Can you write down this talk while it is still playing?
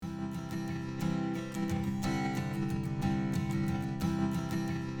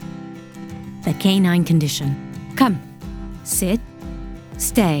the canine condition. Come, sit,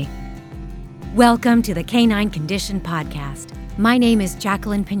 stay. Welcome to the Canine Condition Podcast. My name is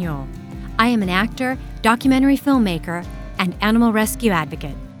Jacqueline Pignol. I am an actor, documentary filmmaker, and animal rescue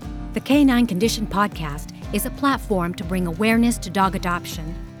advocate. The Canine Condition Podcast is a platform to bring awareness to dog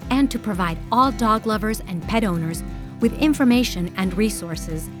adoption and to provide all dog lovers and pet owners with information and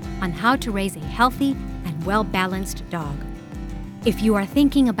resources on how to raise a healthy and well-balanced dog. If you are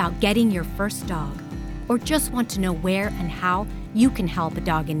thinking about getting your first dog, or just want to know where and how you can help a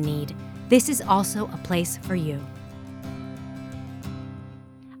dog in need, this is also a place for you.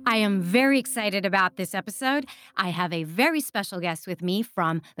 I am very excited about this episode. I have a very special guest with me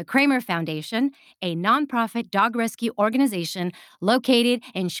from the Kramer Foundation, a nonprofit dog rescue organization located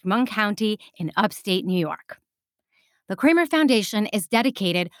in Chemung County in upstate New York. The Kramer Foundation is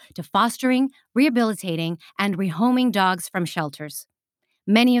dedicated to fostering, rehabilitating, and rehoming dogs from shelters.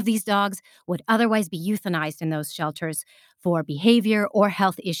 Many of these dogs would otherwise be euthanized in those shelters for behavior or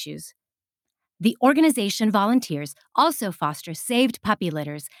health issues. The organization volunteers also foster saved puppy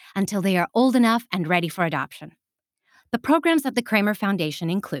litters until they are old enough and ready for adoption. The programs of the Kramer Foundation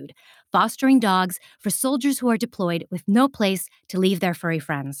include fostering dogs for soldiers who are deployed with no place to leave their furry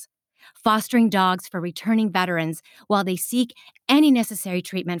friends, fostering dogs for returning veterans while they seek any necessary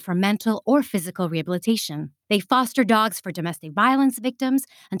treatment for mental or physical rehabilitation. They foster dogs for domestic violence victims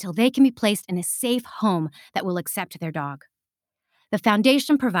until they can be placed in a safe home that will accept their dog. The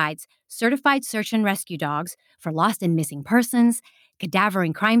foundation provides certified search and rescue dogs for lost and missing persons, cadaver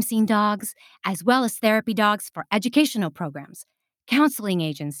and crime scene dogs, as well as therapy dogs for educational programs, counseling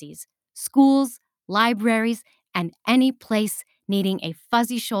agencies, schools, libraries, and any place needing a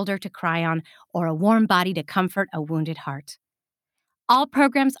fuzzy shoulder to cry on or a warm body to comfort a wounded heart. All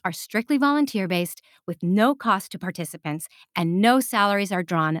programs are strictly volunteer-based with no cost to participants, and no salaries are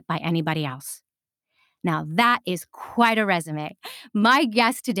drawn by anybody else. Now, that is quite a resume. My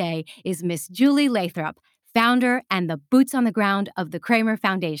guest today is Miss Julie Lathrop, founder and the boots on the ground of the Kramer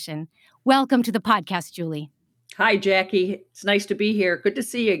Foundation. Welcome to the podcast, Julie. Hi, Jackie. It's nice to be here. Good to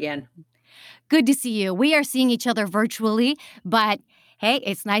see you again. Good to see you. We are seeing each other virtually, but hey,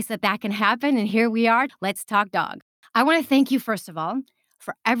 it's nice that can happen, and here we are. Let's talk dog. I want to thank you, first of all,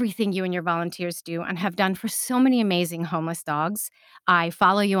 for everything you and your volunteers do and have done for so many amazing homeless dogs. I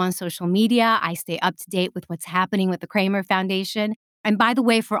follow you on social media. I stay up to date with what's happening with the Kramer Foundation. And by the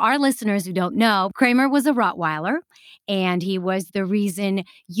way, for our listeners who don't know, Kramer was a Rottweiler, and he was the reason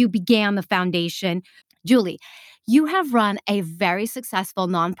you began the foundation. Julie, you have run a very successful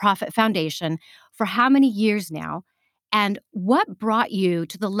nonprofit foundation for how many years now? And what brought you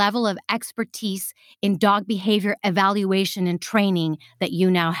to the level of expertise in dog behavior evaluation and training that you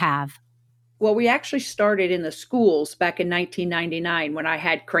now have? Well, we actually started in the schools back in 1999 when I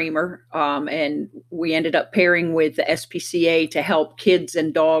had Kramer, and we ended up pairing with the SPCA to help kids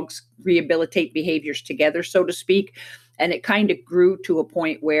and dogs rehabilitate behaviors together, so to speak. And it kind of grew to a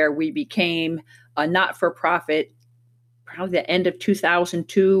point where we became a not-for-profit probably the end of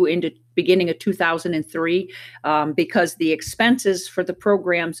 2002 into beginning of 2003, because the expenses for the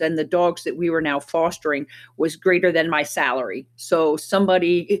programs and the dogs that we were now fostering was greater than my salary. So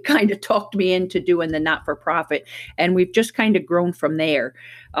somebody kind of talked me into doing the not-for-profit, and we've just kind of grown from there.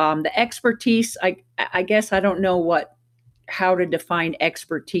 The expertise, I guess I don't know how to define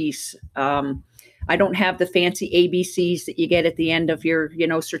expertise. I don't have the fancy ABCs that you get at the end of your,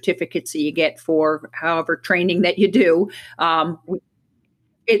 certificates that you get for however training that you do.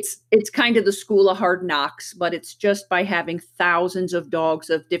 It's kind of the school of hard knocks, but it's just by having thousands of dogs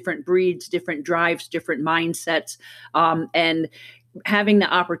of different breeds, different drives, different mindsets, and having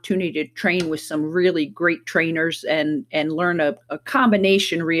the opportunity to train with some really great trainers and learn a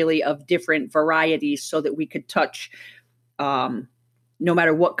combination really of different varieties so that we could touch no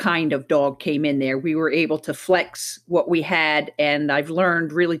matter what kind of dog came in there. We were able to flex what we had, and I've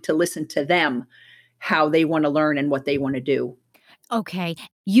learned really to listen to them, how they want to learn and what they want to do. Okay,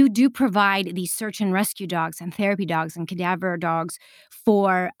 you do provide these search and rescue dogs and therapy dogs and cadaver dogs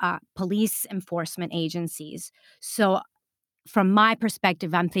for police enforcement agencies. So from my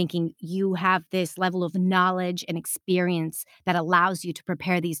perspective, I'm thinking you have this level of knowledge and experience that allows you to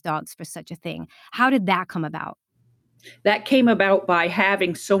prepare these dogs for such a thing. How did that come about? That came about by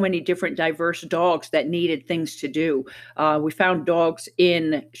having so many different diverse dogs that needed things to do. We found dogs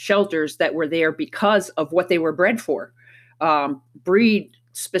in shelters that were there because of what they were bred for. Breed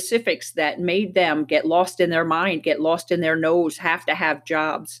specifics that made them get lost in their mind, get lost in their nose, have to have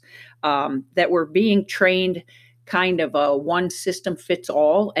jobs, that were being trained kind of a one system fits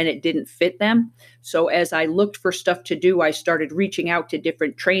all, and it didn't fit them. So as I looked for stuff to do, I started reaching out to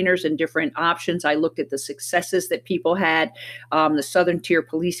different trainers and different options. I looked at the successes that people had. The Southern Tier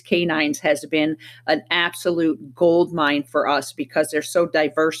Police Canines has been an absolute gold mine for us because they're so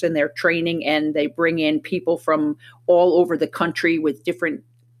diverse in their training, and they bring in people from all over the country with different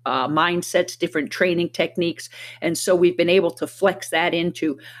mindsets, different training techniques. And so we've been able to flex that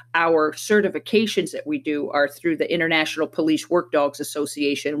into our certifications that we do are through the International Police Work Dogs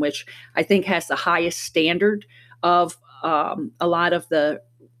Association, which I think has the highest standard of a lot of the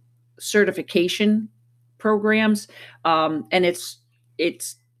certification programs. And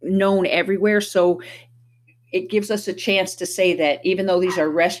it's known everywhere. So it gives us a chance to say that even though these are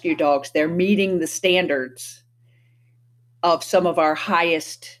rescue dogs, they're meeting the standards of some of our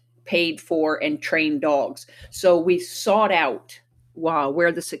highest paid for and trained dogs. So we sought out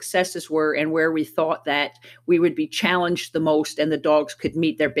where the successes were and where we thought that we would be challenged the most and the dogs could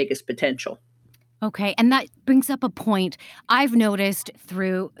meet their biggest potential. Okay, and that brings up a point I've noticed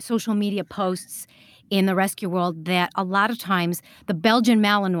through social media posts in the rescue world that a lot of times the Belgian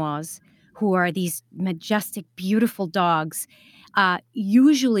Malinois, who are these majestic, beautiful dogs,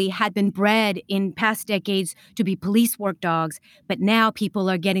 usually had been bred in past decades to be police work dogs, but now people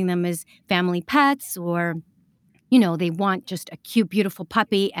are getting them as family pets or they want just a cute, beautiful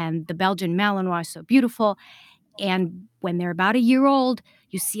puppy, and the Belgian Malinois is so beautiful. And when they're about a year old,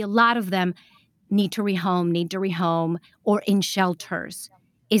 you see a lot of them need to rehome, or in shelters.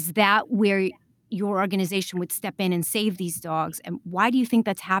 Is that where your organization would step in and save these dogs? And why do you think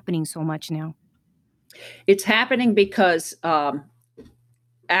that's happening so much now? It's happening because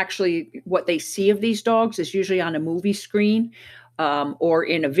actually what they see of these dogs is usually on a movie screen, or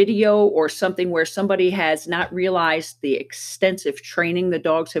in a video or something where somebody has not realized the extensive training the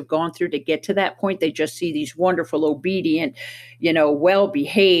dogs have gone through to get to that point. They just see these wonderful, obedient, well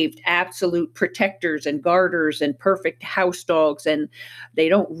behaved, absolute protectors and guarders and perfect house dogs. And they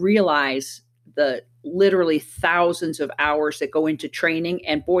don't realize the literally thousands of hours that go into training.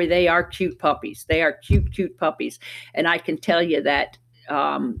 And boy, they are cute puppies. They are cute, cute puppies. And I can tell you that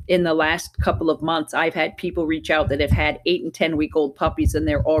in the last couple of months, I've had people reach out that have had 8 and 10 week old puppies, and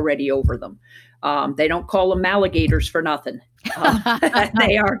they're already over them. They don't call them alligators for nothing.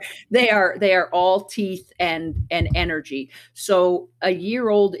 They are they are all teeth and energy. So a year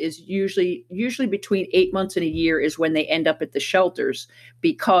old is usually between 8 months and a year is when they end up at the shelters,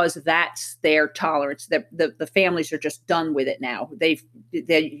 because that's their tolerance. The families are just done with it now. They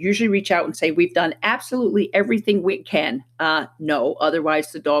usually reach out and say, we've done absolutely everything we can. No,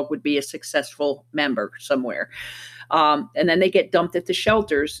 otherwise the dog would be a successful member somewhere. And then they get dumped at the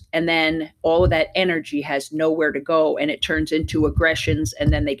shelters, and then all of that energy has nowhere to go, and it turns into aggressions,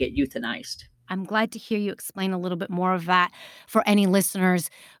 and then they get euthanized. I'm glad to hear you explain a little bit more of that for any listeners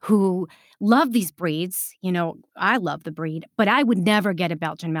who love these breeds. I love the breed, but I would never get a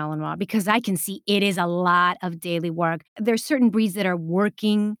Belgian Malinois because I can see it is a lot of daily work. There's certain breeds that are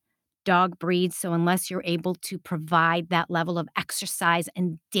working dog breeds, so unless you're able to provide that level of exercise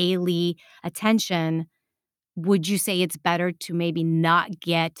and daily attention, would you say it's better to maybe not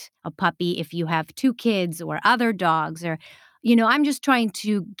get a puppy if you have 2 kids or other dogs? Or, I'm just trying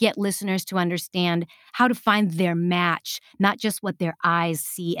to get listeners to understand how to find their match, not just what their eyes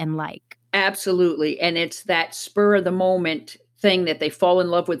see and like. Absolutely. And it's that spur of the moment thing that they fall in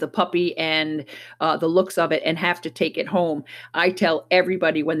love with the puppy and the looks of it and have to take it home. I tell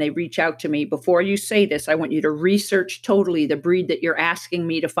everybody when they reach out to me, before you say this, I want you to research totally the breed that you're asking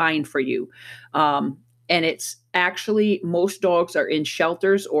me to find for you. And it's actually, most dogs are in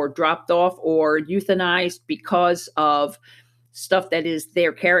shelters or dropped off or euthanized because of stuff that is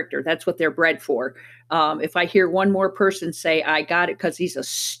their character. That's what they're bred for. If I hear one more person say, I got it because he's a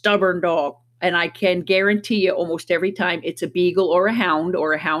stubborn dog, and I can guarantee you almost every time it's a beagle or a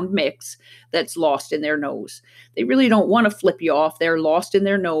hound mix that's lost in their nose. They really don't want to flip you off. They're lost in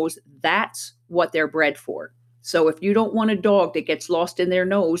their nose. That's what they're bred for. So if you don't want a dog that gets lost in their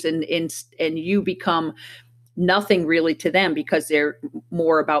nose and you become nothing really to them because they're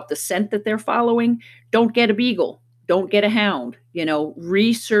more about the scent that they're following, don't get a beagle. Don't get a hound.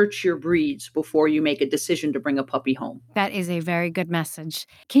 Research your breeds before you make a decision to bring a puppy home. That is a very good message.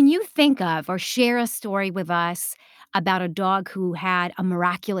 Can you think of or share a story with us about a dog who had a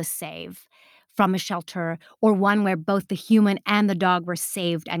miraculous save from a shelter, or one where both the human and the dog were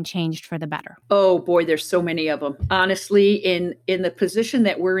saved and changed for the better? Oh boy, there's so many of them. Honestly, in the position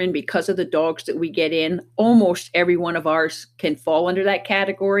that we're in, because of the dogs that we get in, almost every one of ours can fall under that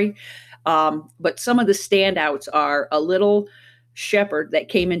category. But some of the standouts are a little shepherd that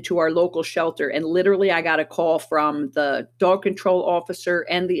came into our local shelter. And literally, I got a call from the dog control officer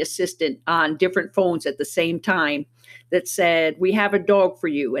and the assistant on different phones at the same time that said, "We have a dog for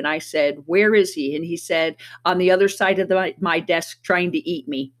you." And I said, "Where is he?" And he said, "On the other side of my desk trying to eat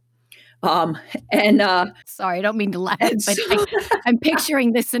me." Um, and, uh, Sorry, I don't mean to laugh, and but so I'm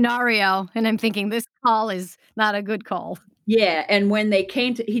picturing this scenario, and I'm thinking this call is not a good call. Yeah, and when they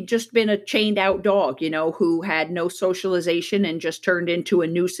came to he'd just been a chained out dog, who had no socialization and just turned into a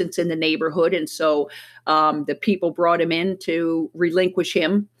nuisance in the neighborhood, and so, the people brought him in to relinquish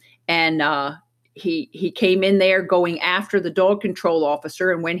him, and, he came in there going after the dog control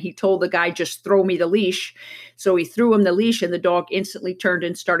officer, and when he told the guy, "Just throw me the leash," so he threw him the leash, and the dog instantly turned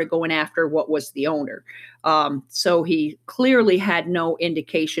and started going after what was the owner. So he clearly had no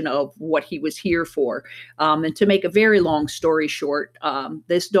indication of what he was here for. And to make a very long story short,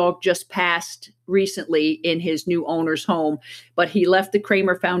 this dog just passed recently in his new owner's home, but he left the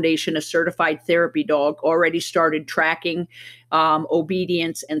Kramer Foundation a certified therapy dog, already started tracking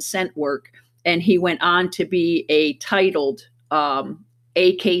obedience and scent work. And he went on to be a titled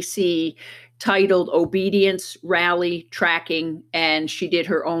AKC titled obedience rally tracking, and she did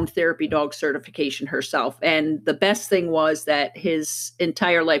her own therapy dog certification herself. And the best thing was that his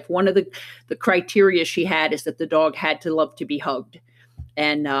entire life, one of the criteria she had is that the dog had to love to be hugged,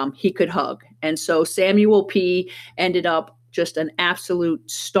 and he could hug. And so Samuel P ended up just an absolute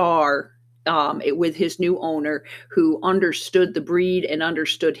star with his new owner, who understood the breed and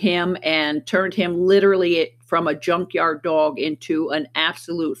understood him and turned him literally from a junkyard dog into an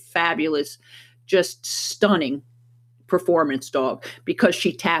absolute fabulous, just stunning performance dog because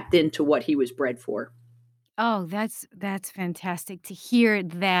she tapped into what he was bred for. Oh, that's fantastic to hear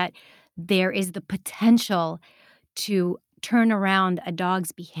that there is the potential to turn around a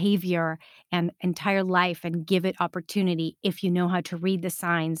dog's behavior and entire life and give it opportunity if you know how to read the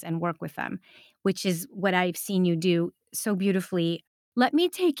signs and work with them, which is what I've seen you do so beautifully. Let me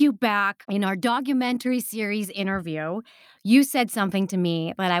take you back in our documentary series interview. You said something to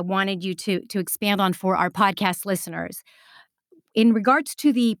me that I wanted you to expand on for our podcast listeners. In regards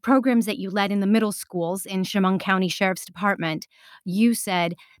to the programs that you led in the middle schools in Chemung County Sheriff's Department, you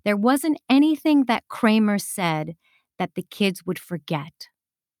said there wasn't anything that Kramer said that the kids would forget.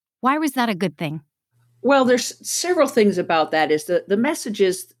 Why was that a good thing? Well, there's several things about that. Is the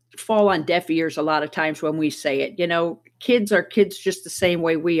messages fall on deaf ears a lot of times when we say it. Kids are kids just the same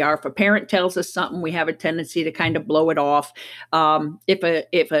way we are. If a parent tells us something, we have a tendency to kind of blow it off.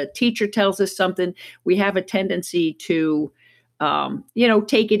 If a teacher tells us something, we have a tendency to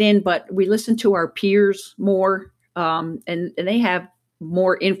take it in, but we listen to our peers more, and they have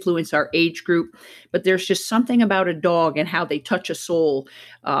more influence our age group. But there's just something about a dog and how they touch a soul.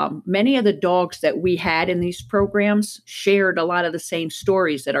 Many of the dogs that we had in these programs shared a lot of the same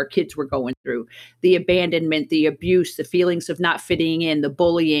stories that our kids were going through: the abandonment, the abuse, the feelings of not fitting in, the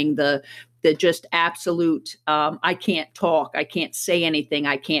bullying, the just absolute I can't talk, I can't say anything,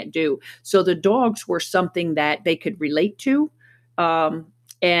 I can't do. So the dogs were something that they could relate to.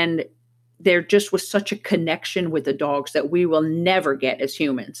 And there just was such a connection with the dogs that we will never get as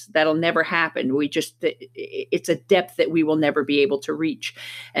humans. That'll never happen. It's a depth that we will never be able to reach.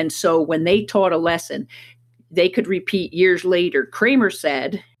 And so when they taught a lesson, they could repeat years later, Kramer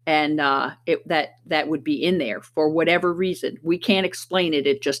said, and that would be in there for whatever reason. We can't explain it.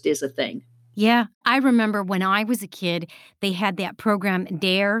 It just is a thing. Yeah, I remember when I was a kid, they had that program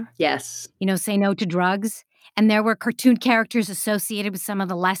Dare, Yes, Say No to Drugs, and there were cartoon characters associated with some of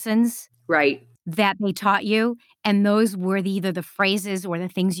the lessons right. that they taught you, and those were either the phrases or the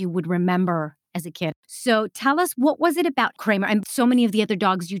things you would remember as a kid. So tell us, what was it about Kramer and so many of the other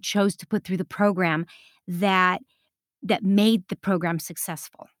dogs you chose to put through the program that made the program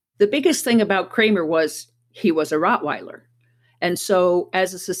successful? The biggest thing about Kramer was he was a Rottweiler. And so,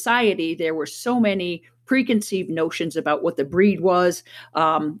 as a society, there were so many preconceived notions about what the breed was,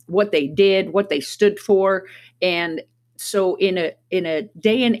 what they did, what they stood for. And so, in a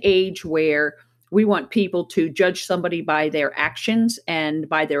day and age where we want people to judge somebody by their actions and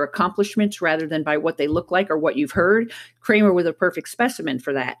by their accomplishments rather than by what they look like or what you've heard, Kramer was a perfect specimen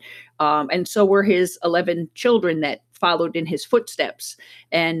for that. And so were his 11 children that followed in his footsteps.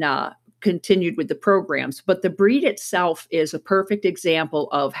 And continued with the programs. But the breed itself is a perfect example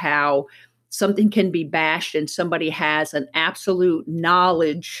of how something can be bashed and somebody has an absolute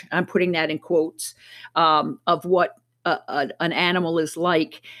knowledge, I'm putting that in quotes, of what an animal is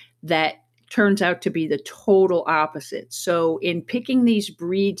like, that turns out to be the total opposite. So in picking these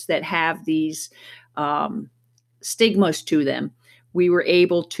breeds that have these stigmas to them, we were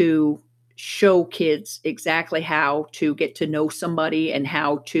able to show kids exactly how to get to know somebody and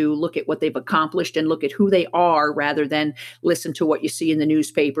how to look at what they've accomplished and look at who they are rather than listen to what you see in the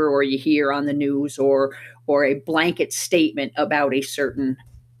newspaper or you hear on the news or a blanket statement about a certain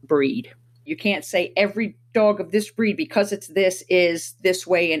breed. You can't say every dog of this breed because it's this is this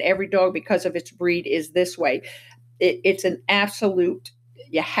way and every dog because of its breed is this way. It's an absolute,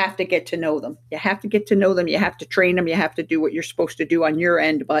 you have to get to know them. You have to get to know them. You have to train them. You have to do what you're supposed to do on your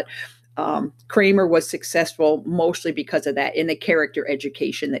end. But Kramer was successful mostly because of that in the character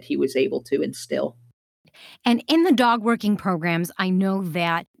education that he was able to instill. And in the dog working programs, I know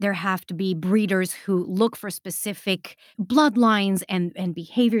that there have to be breeders who look for specific bloodlines and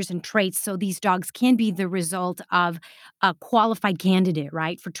behaviors and traits. So these dogs can be the result of a qualified candidate,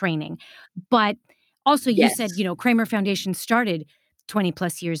 right, for training. But also, you said, Yes. Kramer Foundation started 20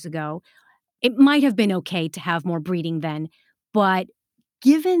 plus years ago. It might have been okay to have more breeding then, but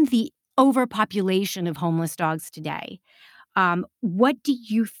given the overpopulation of homeless dogs today, what do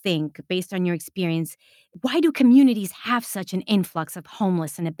you think, based on your experience, why do communities have such an influx of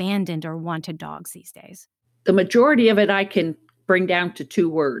homeless and abandoned or wanted dogs these days? The majority of it I can bring down to two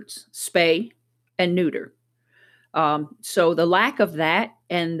words: spay and neuter. So the lack of that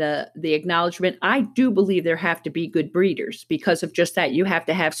and the acknowledgement, I do believe there have to be good breeders because of just that. You have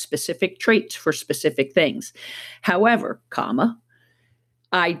to have specific traits for specific things. However, comma,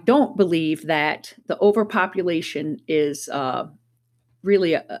 I don't believe that the overpopulation is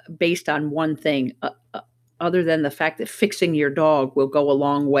really based on one thing. Other than the fact that fixing your dog will go a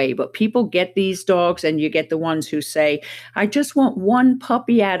long way. But people get these dogs, and you get the ones who say, I just want one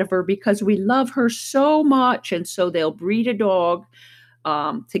puppy out of her because we love her so much. And so they'll breed a dog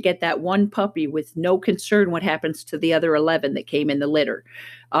to get that one puppy with no concern what happens to the other 11 that came in the litter.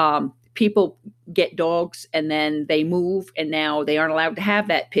 People get dogs and then they move, and now they aren't allowed to have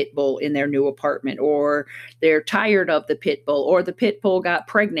that pit bull in their new apartment, or they're tired of the pit bull, or the pit bull got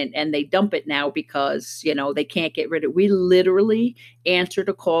pregnant and they dump it now because, they can't get rid of it. We literally answered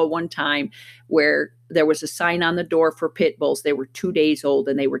a call one time where there was a sign on the door for pit bulls. They were 2 days old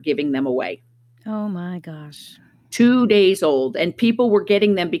and they were giving them away. Oh my gosh. 2 days old, and people were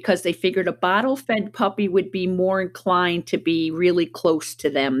getting them because they figured a bottle-fed puppy would be more inclined to be really close to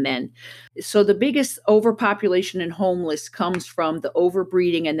them then. So the biggest overpopulation and homeless comes from the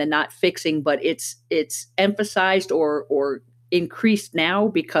overbreeding and the not fixing, but it's emphasized or increased now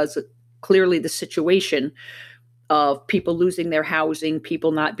because clearly the situation of people losing their housing,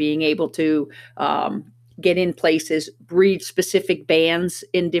 people not being able to get in places, breed specific bands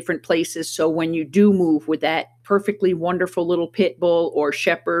in different places. So when you do move with that perfectly wonderful little pit bull or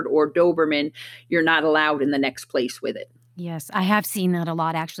shepherd or Doberman, you're not allowed in the next place with it. Yes, I have seen that a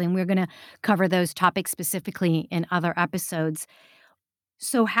lot actually, and we're going to cover those topics specifically in other episodes.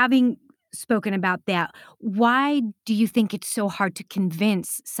 So, having spoken about that, why do you think it's so hard to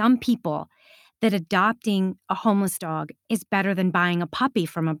convince some people that adopting a homeless dog is better than buying a puppy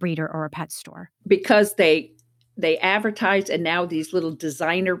from a breeder or a pet store? Because they advertise, and now these little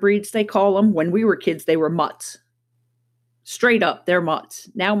designer breeds they call them. When we were kids, they were mutts. Straight up, they're mutts.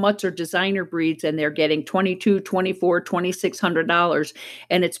 Now mutts are designer breeds and they're getting 22, 24, $2,600,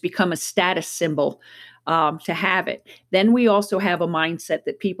 and it's become a status symbol to have it. Then we also have a mindset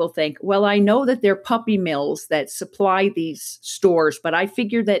that people think, well, I know that there are puppy mills that supply these stores, but I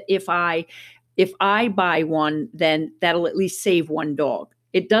figure that if I buy one, then that'll at least save one dog.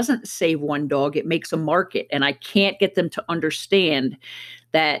 It doesn't save one dog, it makes a market. And I can't get them to understand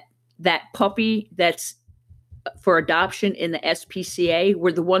that that puppy that's for adoption in the SPCA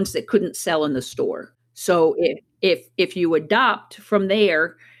were the ones that couldn't sell in the store. So if you adopt from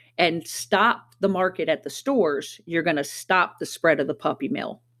there and stop the market at the stores, you're going to stop the spread of the puppy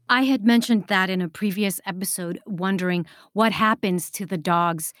mill. I had mentioned that in a previous episode, wondering what happens to the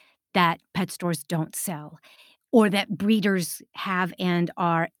dogs that pet stores don't sell or that breeders have and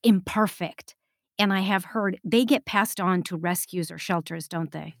are imperfect. And I have heard they get passed on to rescues or shelters,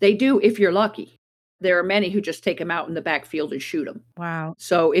 don't they? They do if you're lucky. There are many who just take them out in the backfield and shoot them. Wow.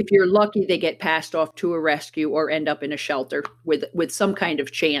 So if you're lucky, they get passed off to a rescue or end up in a shelter with some kind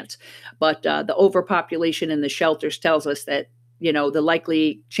of chance. But the overpopulation in the shelters tells us that the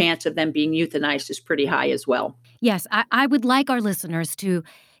likely chance of them being euthanized is pretty high as well. Yes, I would like our listeners to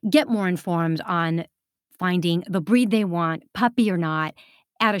get more informed on finding the breed they want, puppy or not,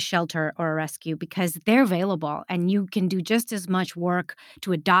 at a shelter or a rescue because they're available and you can do just as much work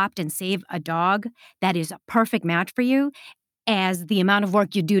to adopt and save a dog that is a perfect match for you as the amount of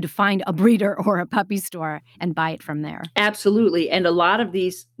work you do to find a breeder or a puppy store and buy it from there. Absolutely. And a lot of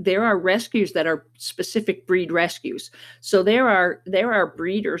these, there are rescues that are specific breed rescues. So there are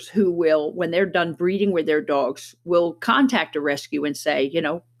breeders who will, when they're done breeding with their dogs, will contact a rescue and say,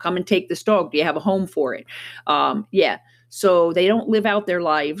 come and take this dog. Do you have a home for it? Yeah. So they don't live out their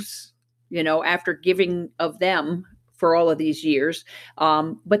lives, after giving of them for all of these years.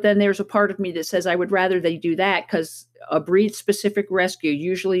 But then there's a part of me that says I would rather they do that, because a breed specific rescue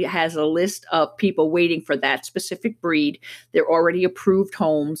usually has a list of people waiting for that specific breed. They're already approved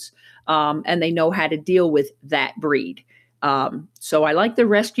homes, and they know how to deal with that breed. So I like the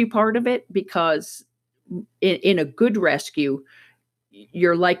rescue part of it, because in a good rescue,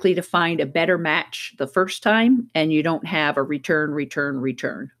 you're likely to find a better match the first time, and you don't have a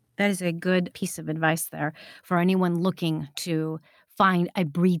return. That is a good piece of advice there for anyone looking to find a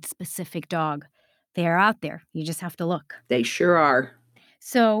breed specific dog. They are out there. You just have to look. They sure are.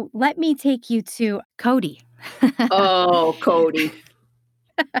 So let me take you to Cody. Oh, Cody.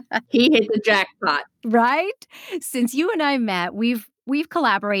 He hit the jackpot. Right? Since you and I met, we've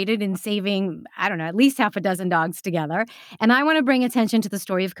collaborated in saving, I don't know, at least half a dozen dogs together. And I want to bring attention to the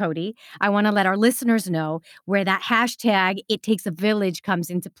story of Cody. I want to let our listeners know where that hashtag "it takes a village" comes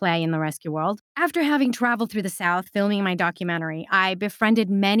into play in the rescue world. After having traveled through the South filming my documentary, I befriended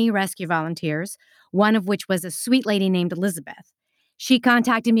many rescue volunteers, one of which was a sweet lady named Elizabeth. She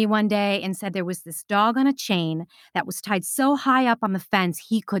contacted me one day and said there was this dog on a chain that was tied so high up on the fence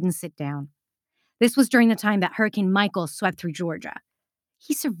he couldn't sit down. This was during the time that Hurricane Michael swept through Georgia.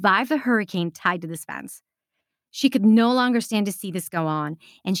 He survived the hurricane tied to this fence. She could no longer stand to see this go on,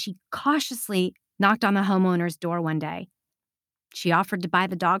 and she cautiously knocked on the homeowner's door one day. She offered to buy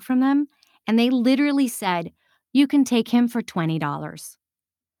the dog from them, and they literally said, "You can take him for $20."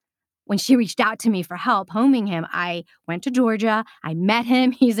 When she reached out to me for help homing him, I went to Georgia. I met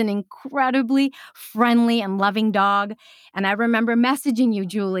him. He's an incredibly friendly and loving dog. And I remember messaging you,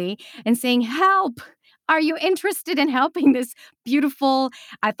 Julie, and saying, "Help! Are you interested in helping this beautiful?"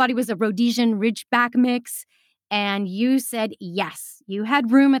 I thought he was a Rhodesian Ridgeback mix. And you said yes. You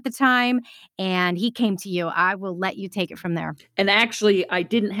had room at the time, and he came to you. I will let you take it from there. And actually, I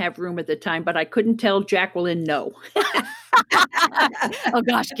didn't have room at the time, but I couldn't tell Jacqueline no. Oh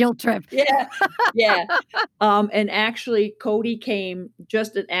gosh, guilt trip. Yeah, yeah. And actually, Cody came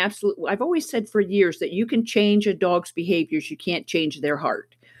just an absolute. I've always said for years that you can change a dog's behaviors, you can't change their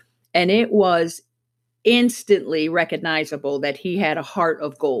heart. And it was instantly recognizable that he had a heart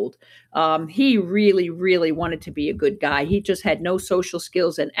of gold. He really, really wanted to be a good guy. He just had no social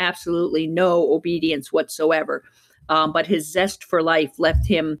skills and absolutely no obedience whatsoever. But his zest for life left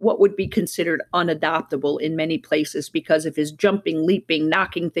him what would be considered unadoptable in many places because of his jumping, leaping,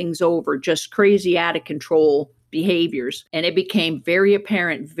 knocking things over, just crazy, out of control behaviors. And it became very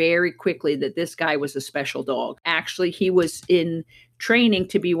apparent very quickly that this guy was a special dog. Actually, he was in training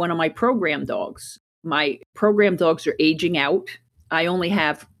to be one of my program dogs. My program dogs are aging out. I only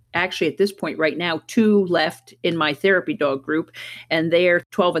have, actually at this point right now, 2 left in my therapy dog group, and they're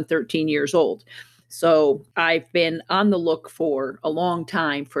 12 and 13 years old. So I've been on the look for a long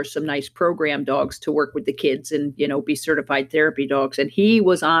time for some nice program dogs to work with the kids and, be certified therapy dogs. And he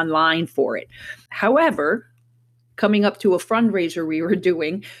was online for it. However, coming up to a fundraiser we were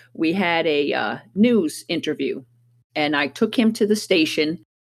doing, we had a news interview, and I took him to the station,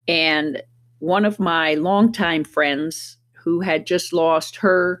 and one of my longtime friends who had just lost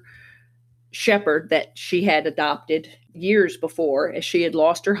her shepherd that she had adopted years before, as she had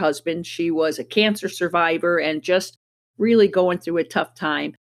lost her husband. She was a cancer survivor and just really going through a tough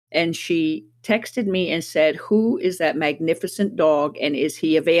time. And she texted me and said, "Who is that magnificent dog, and is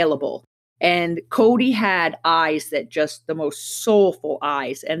he available?" And Cody had eyes that just the most soulful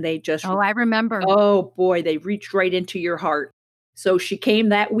eyes. And they just, Oh, I remember. oh boy, they reached right into your heart. So she came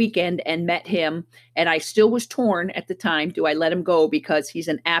that weekend and met him. And I still was torn at the time. Do I let him go? Because he's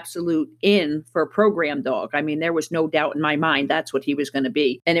an absolute in for a program dog. I mean, there was no doubt in my mind that's what he was going to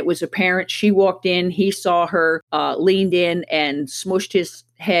be. And it was apparent. She walked in, he saw her, leaned in and smushed his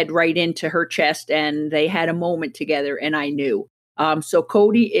head right into her chest. And they had a moment together, and I knew. So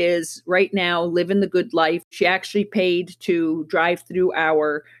Cody is right now living the good life. She actually paid to drive through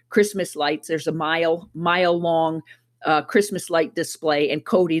our Christmas lights. There's a mile long Christmas light display, and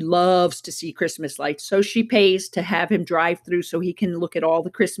Cody loves to see Christmas lights. So she pays to have him drive through so he can look at all the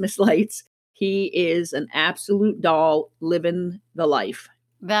Christmas lights. He is an absolute doll living the life.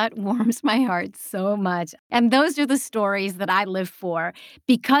 That warms my heart so much. And those are the stories that I live for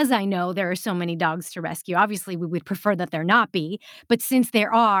because I know there are so many dogs to rescue. Obviously, we would prefer that there not be, but since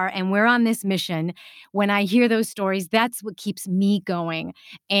there are and we're on this mission, when I hear those stories, that's what keeps me going.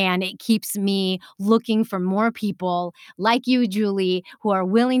 And it keeps me looking for more people like you, Julie, who are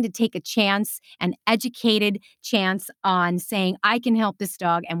willing to take a chance, an educated chance on saying, I can help this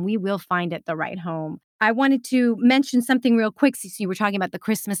dog and we will find it the right home. I wanted to mention something real quick since you were talking about the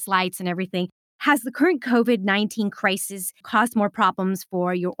Christmas lights and everything. Has the current COVID-19 crisis caused more problems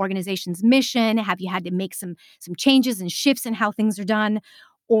for your organization's mission? Have you had to make some changes and shifts in how things are done?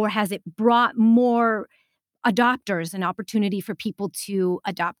 Or has it brought more adopters and opportunity for people to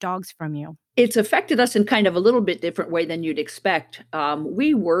adopt dogs from you? It's affected us in kind of a little bit different way than you'd expect.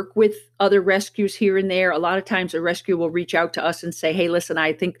 We work with other rescues here and there. A lot of times, a rescue will reach out to us and say, "Hey, listen,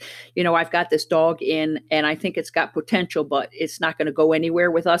 I think, I've got this dog in, and I think it's got potential, but it's not going to go anywhere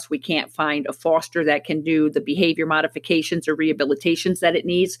with us. We can't find a foster that can do the behavior modifications or rehabilitations that it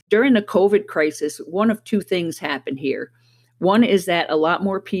needs." During the COVID crisis, one of two things happened here. One is that a lot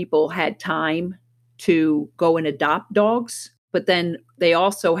more people had time to go and adopt dogs, but then they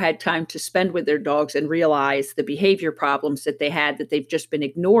also had time to spend with their dogs and realize the behavior problems that they had that they've just been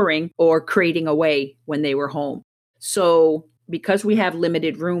ignoring or creating away when they were home. So, because we have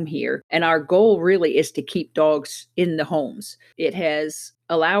limited room here, and our goal really is to keep dogs in the homes, it has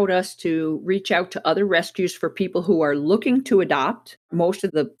allowed us to reach out to other rescues for people who are looking to adopt. Most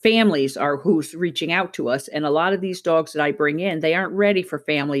of the families are who's reaching out to us. And a lot of these dogs that I bring in, they aren't ready for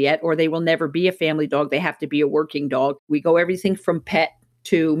family yet, or they will never be a family dog. They have to be a working dog. We go everything from pet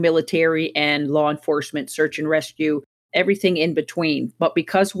to military and law enforcement, search and rescue, everything in between. But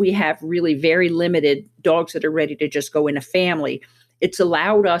because we have really very limited dogs that are ready to just go in a family, it's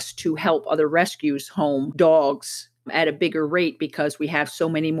allowed us to help other rescues home dogs at a bigger rate because we have so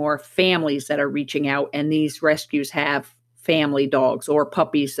many more families that are reaching out, and these rescues have family dogs or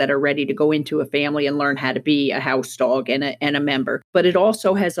puppies that are ready to go into a family and learn how to be a house dog and a member. But it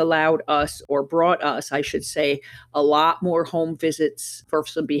also has allowed us, or brought us, I should say, a lot more home visits for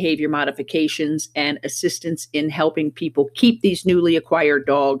some behavior modifications and assistance in helping people keep these newly acquired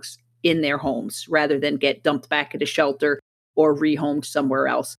dogs in their homes rather than get dumped back at a shelter or rehomed somewhere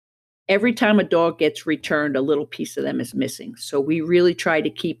else. Every time a dog gets returned, a little piece of them is missing. So we really try to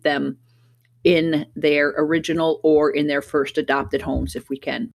keep them in their original or in their first adopted homes if we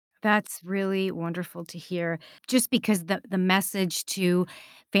can. That's really wonderful to hear. Just because the message to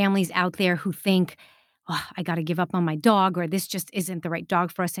families out there who think, "Oh, I gotta give up on my dog," or "This just isn't the right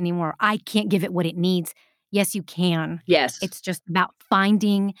dog for us anymore. I can't give it what it needs." Yes, you can. Yes. It's just about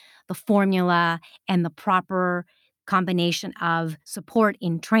finding the formula and the proper combination of support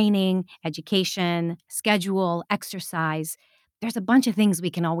in training, education, schedule, exercise. There's a bunch of things we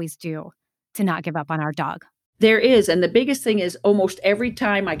can always do to not give up on our dog. There is, and the biggest thing is almost every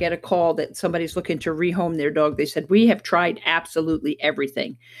time I get a call that somebody's looking to rehome their dog, they said, "We have tried absolutely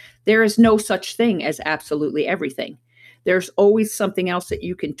everything." There is no such thing as absolutely everything. There's always something else that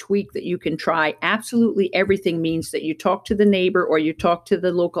you can tweak, that you can try. Absolutely everything means that you talk to the neighbor or you talk to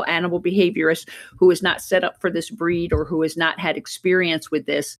the local animal behaviorist who is not set up for this breed or who has not had experience with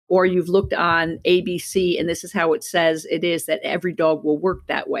this, or you've looked on ABC and this is how it says it is that every dog will work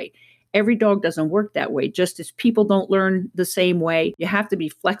that way. Every dog doesn't work that way. Just as people don't learn the same way, you have to be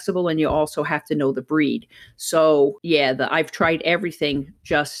flexible and you also have to know the breed. So, yeah, the I've tried everything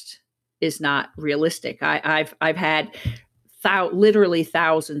just is not realistic. I've had literally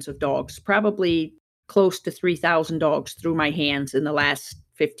thousands of dogs, probably close to 3,000 dogs through my hands in the last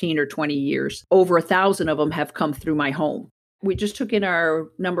 15 or 20 years. Over 1,000 of them have come through my home. We just took in our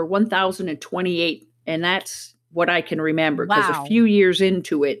number 1,028, and that's what I can remember because a Wow. few years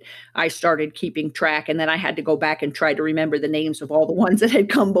into it, I started keeping track, and then I had to go back and try to remember the names of all the ones that had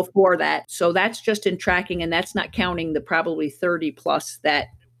come before that. So that's just in tracking, and that's not counting the probably 30 plus that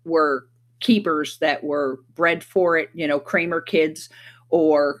were keepers that were bred for it, Kramer kids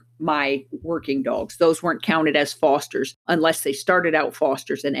or my working dogs. Those weren't counted as fosters unless they started out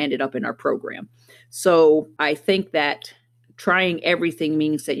fosters and ended up in our program. So I think that trying everything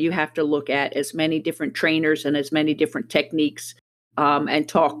means that you have to look at as many different trainers and as many different techniques and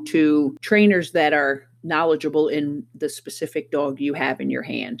talk to trainers that are knowledgeable in the specific dog you have in your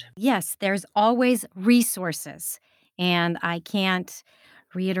hand. Yes, there's always resources. And I can't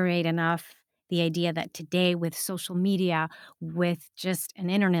reiterate enough the idea that today, with social media, with just an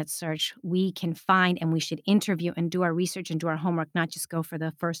internet search, we can find and we should interview and do our research and do our homework, not just go for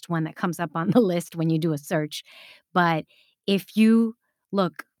the first one that comes up on the list when you do a search. But if you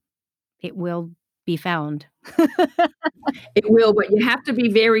look, it will. be found. It will, but you have to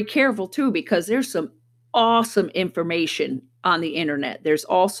be very careful too because there's some awesome information on the internet. There's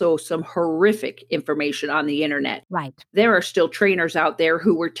also some horrific information on the internet. Right. There are still trainers out there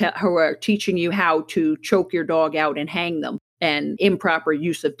who are teaching you how to choke your dog out and hang them and improper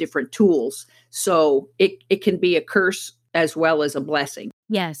use of different tools. So it can be a curse as well as a blessing.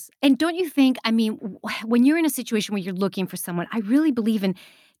 Yes. And don't you think, I mean, when you're in a situation where you're looking for someone, I really believe in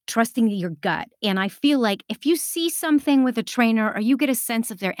trusting your gut. And I feel like if you see something with a trainer or you get a sense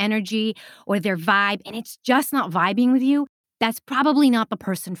of their energy or their vibe and it's just not vibing with you, that's probably not the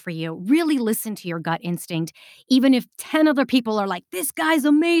person for you. Really listen to your gut instinct. Even if 10 other people are like, this guy's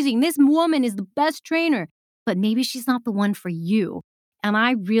amazing, this woman is the best trainer, but maybe she's not the one for you. And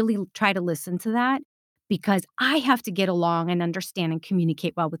I really try to listen to that because I have to get along and understand and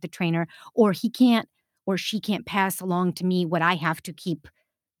communicate well with the trainer, or he can't or she can't pass along to me what I have to keep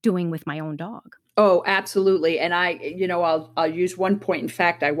doing with my own dog. Oh, absolutely. And I'll use one point. In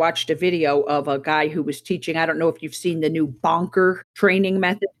fact, I watched a video of a guy who was teaching. I don't know if you've seen the new bonker training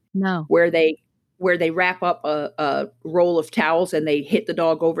method No. where they wrap up a roll of towels and they hit the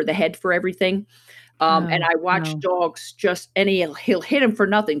dog over the head for everything. And Oh, I watch no. dogs and he'll hit him for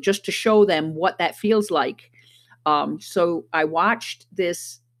nothing just to show them what that feels like. So I watched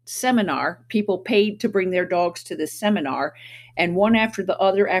this seminar. People paid to bring their dogs to this seminar, and one after the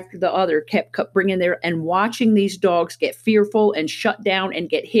other kept bringing their and watching these dogs get fearful and shut down and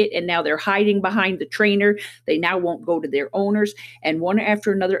get hit. And now they're hiding behind the trainer. They now won't go to their owners. And one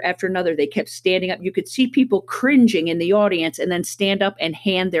after another, they kept standing up. You could see people cringing in the audience and then stand up and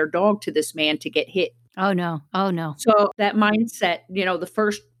hand their dog to this man to get hit. Oh, no. Oh, no. So that mindset, the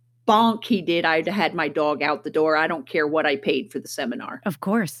first bonk he did, I'd had my dog out the door. I don't care what I paid for the seminar. Of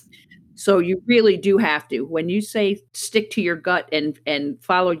course. So you really do have to. When you say stick to your gut and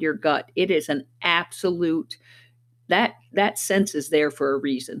follow your gut, it is an absolute that sense is there for a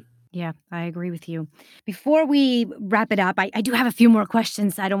reason. Yeah, I agree with you. Before we wrap it up, I do have a few more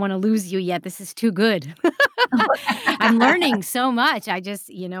questions. I don't wanna lose you yet. This is too good. I'm learning so much. I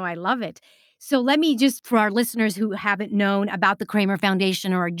love it. So let me just for our listeners who haven't known about the Kramer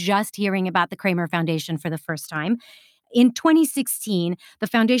Foundation or are just hearing about the Kramer Foundation for the first time, in 2016, the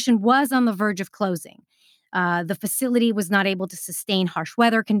foundation was on the verge of closing. The facility was not able to sustain harsh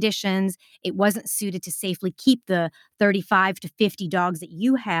weather conditions. It wasn't suited to safely keep the 35 to 50 dogs that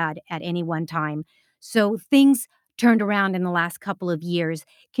you had at any one time. So things turned around in the last couple of years.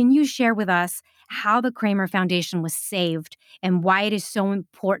 Can you share with us how the Kramer Foundation was saved and why it is so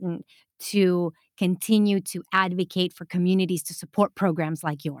important to continue to advocate for communities to support programs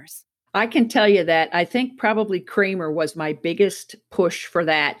like yours? I can tell you that I think probably Kramer was my biggest push for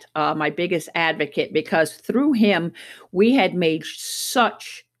that, my biggest advocate, because through him, we had made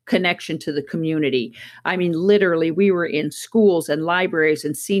such connection to the community. I mean, literally, we were in schools and libraries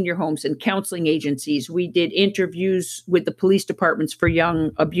and senior homes and counseling agencies. We did interviews with the police departments for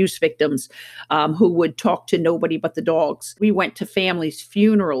young abuse victims who would talk to nobody but the dogs. We went to families'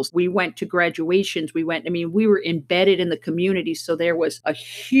 funerals. We went to graduations. We were embedded in the community. So there was a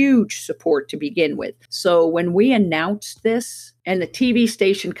huge support to begin with. So when we announced this, and the TV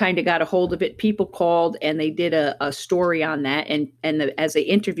station kind of got a hold of it. People called and they did a story on that. As they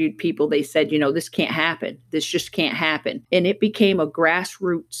interviewed people, they said, this can't happen. This just can't happen. And it became a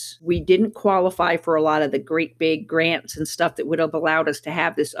grassroots. We didn't qualify for a lot of the great big grants and stuff that would have allowed us to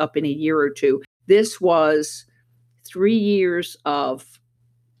have this up in a year or two. This was 3 years of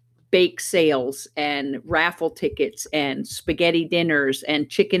bake sales and raffle tickets and spaghetti dinners and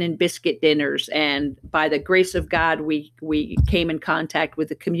chicken and biscuit dinners. And by the grace of God, we came in contact with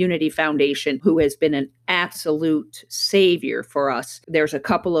the Community Foundation, who has been an absolute savior for us. There's a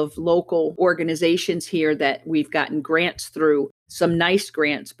couple of local organizations here that we've gotten grants through, some nice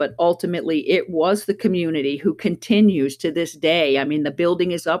grants, but ultimately it was the community who continues to this day. I mean, the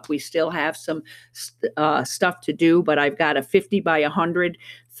building is up. We still have some stuff to do, but I've got a 50 by 100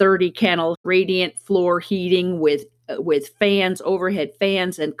 30 kennel, radiant floor heating with fans, overhead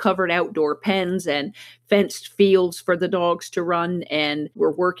fans, and covered outdoor pens and fenced fields for the dogs to run. And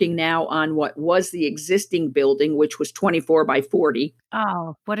we're working now on what was the existing building, which was 24 by 40.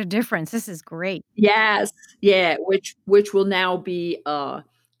 Oh, what a difference. This is great. Yes, yeah, which will now be a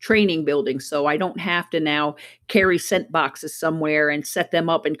training building, so I don't have to now carry scent boxes somewhere and set them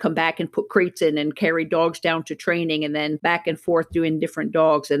up and come back and put crates in and carry dogs down to training and then back and forth doing different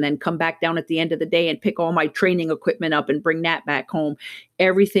dogs and then come back down at the end of the day and pick all my training equipment up and bring that back home.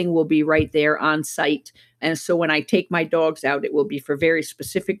 Everything will be right there on site. And so when I take my dogs out, it will be for very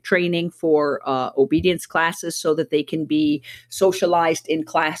specific training for obedience classes so that they can be socialized in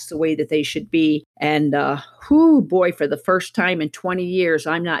class the way that they should be. And whoo, boy, for the first time in 20 years,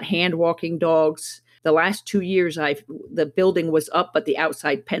 I'm not hand walking dogs. The last 2 years, the building was up, but the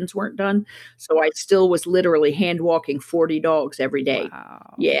outside pens weren't done. So I still was literally hand walking 40 dogs every day.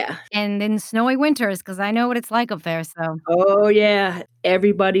 Wow. Yeah. And in snowy winters, because I know what it's like up there, so Oh, yeah.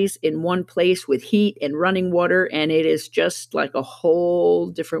 Everybody's in one place with heat and running water, and it is just like a whole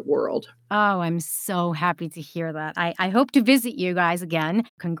different world. oh, I'm so happy to hear that. I hope to visit you guys again.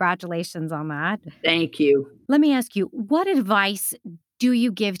 Congratulations on that. Thank you. Let me ask you, what advice do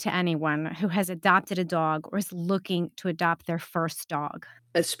you give to anyone who has adopted a dog or is looking to adopt their first dog?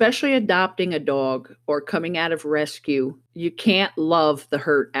 Especially adopting a dog or coming out of rescue, you can't love the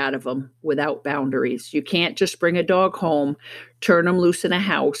hurt out of them without boundaries. You can't just bring a dog home, turn them loose in a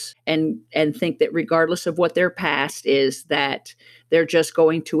house, and think that regardless of what their past is, that they're just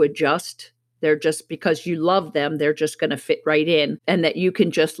going to adjust. They're just because you love them, they're just going to fit right in, and that you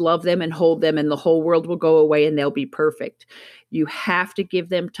can just love them and hold them, and the whole world will go away and they'll be perfect. You have to give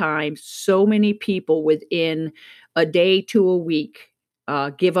them time. So many people within a day to a week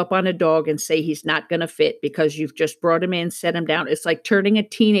give up on a dog and say he's not going to fit because you've just brought him in, set him down. It's like turning a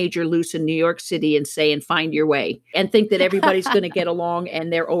teenager loose in New York City and saying, find your way, and think that everybody's going to get along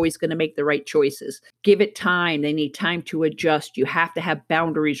and they're always going to make the right choices. Give it time. They need time to adjust. You have to have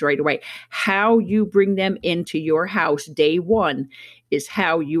boundaries right away. How you bring them into your house day one is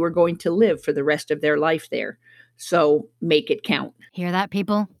how you are going to live for the rest of their life there. So make it count. Hear that,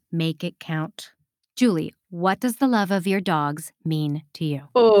 people? Make it count. Julie, what does the love of your dogs mean to you?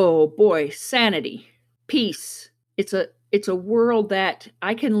 Oh boy, sanity, peace. It's a world that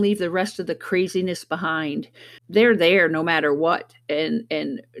I can leave the rest of the craziness behind. They're there no matter what,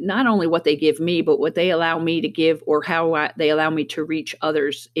 and not only what they give me, but what they allow me to give, or how they allow me to reach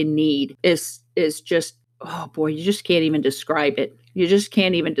others in need is just, oh boy, you just can't even describe it. You just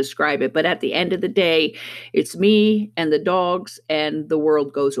can't even describe it. But at the end of the day, it's me and the dogs, and the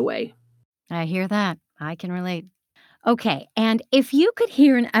world goes away. I hear that. I can relate. Okay, and if you could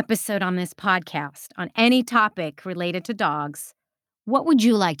hear an episode on this podcast on any topic related to dogs, what would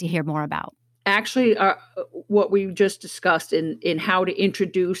you like to hear more about? Actually, what we just discussed in how to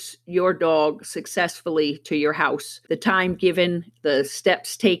introduce your dog successfully to your house, the time given, the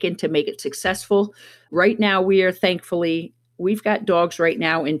steps taken to make it successful. Right now, we've got dogs right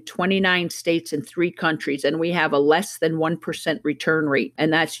now in 29 states and 3 countries, and we have a less than 1% return rate.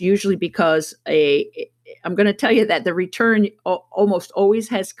 And that's usually because I'm going to tell you that the return almost always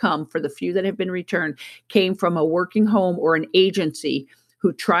has come, for the few that have been returned, came from a working home or an agency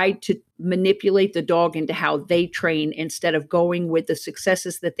who tried to manipulate the dog into how they train instead of going with the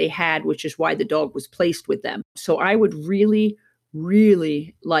successes that they had, which is why the dog was placed with them. So I would really,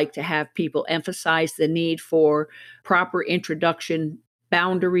 really like to have people emphasize the need for proper introduction,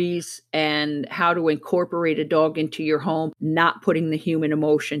 boundaries, and how to incorporate a dog into your home, not putting the human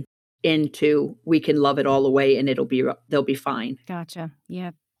emotion into we can love it all away and they'll be fine. Gotcha.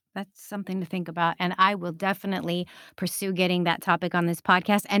 Yeah, that's something to think about. And I will definitely pursue getting that topic on this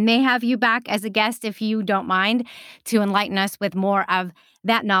podcast and may have you back as a guest if you don't mind to enlighten us with more of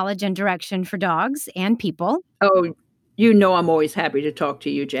that knowledge and direction for dogs and people. Oh, you know I'm always happy to talk to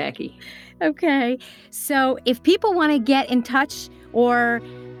you, Jackie. Okay. So if people want to get in touch or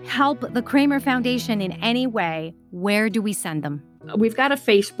help the Kramer Foundation in any way, where do we send them? We've got a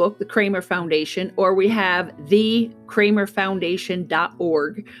Facebook, the Kramer Foundation, or we have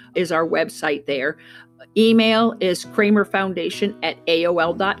thekramerfoundation.org is our website there. Email is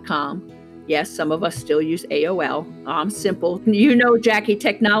kramerfoundation@aol.com. Yes, some of us still use AOL. I'm simple. You know, Jackie,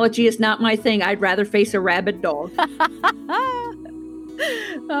 technology is not my thing. I'd rather face a rabid dog.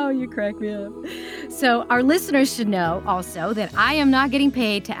 Oh, you crack me up. So, our listeners should know also that I am not getting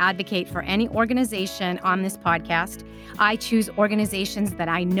paid to advocate for any organization on this podcast. I choose organizations that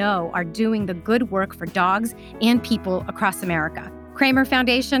I know are doing the good work for dogs and people across America. Kramer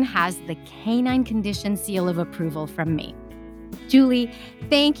Foundation has the Canine Condition Seal of Approval from me. Julie,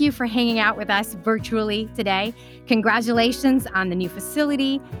 thank you for hanging out with us virtually today. Congratulations on the new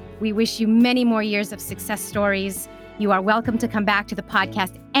facility. We wish you many more years of success stories. You are welcome to come back to the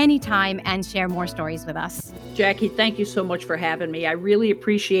podcast anytime and share more stories with us. Jackie, thank you so much for having me. I really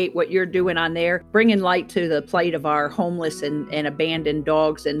appreciate what you're doing on there, bringing light to the plight of our homeless and abandoned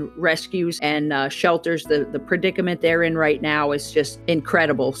dogs and rescues and shelters. The predicament they're in right now is just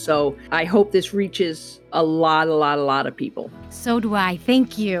incredible. So I hope this reaches a lot of people. So do I.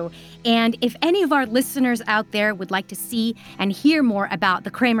 Thank you. And if any of our listeners out there would like to see and hear more about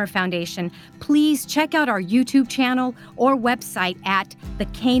the Kramer Foundation, please check out our YouTube channel or website at The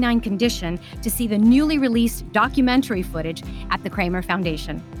Canine Condition to see the newly released documentary footage at the Kramer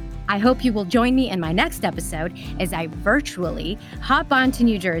Foundation. I hope you will join me in my next episode as I virtually hop on to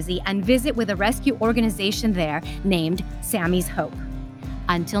New Jersey and visit with a rescue organization there named Sammy's Hope.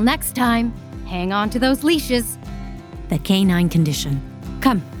 Until next time, hang on to those leashes. The Canine Condition.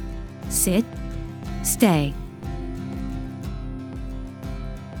 Come, sit, stay.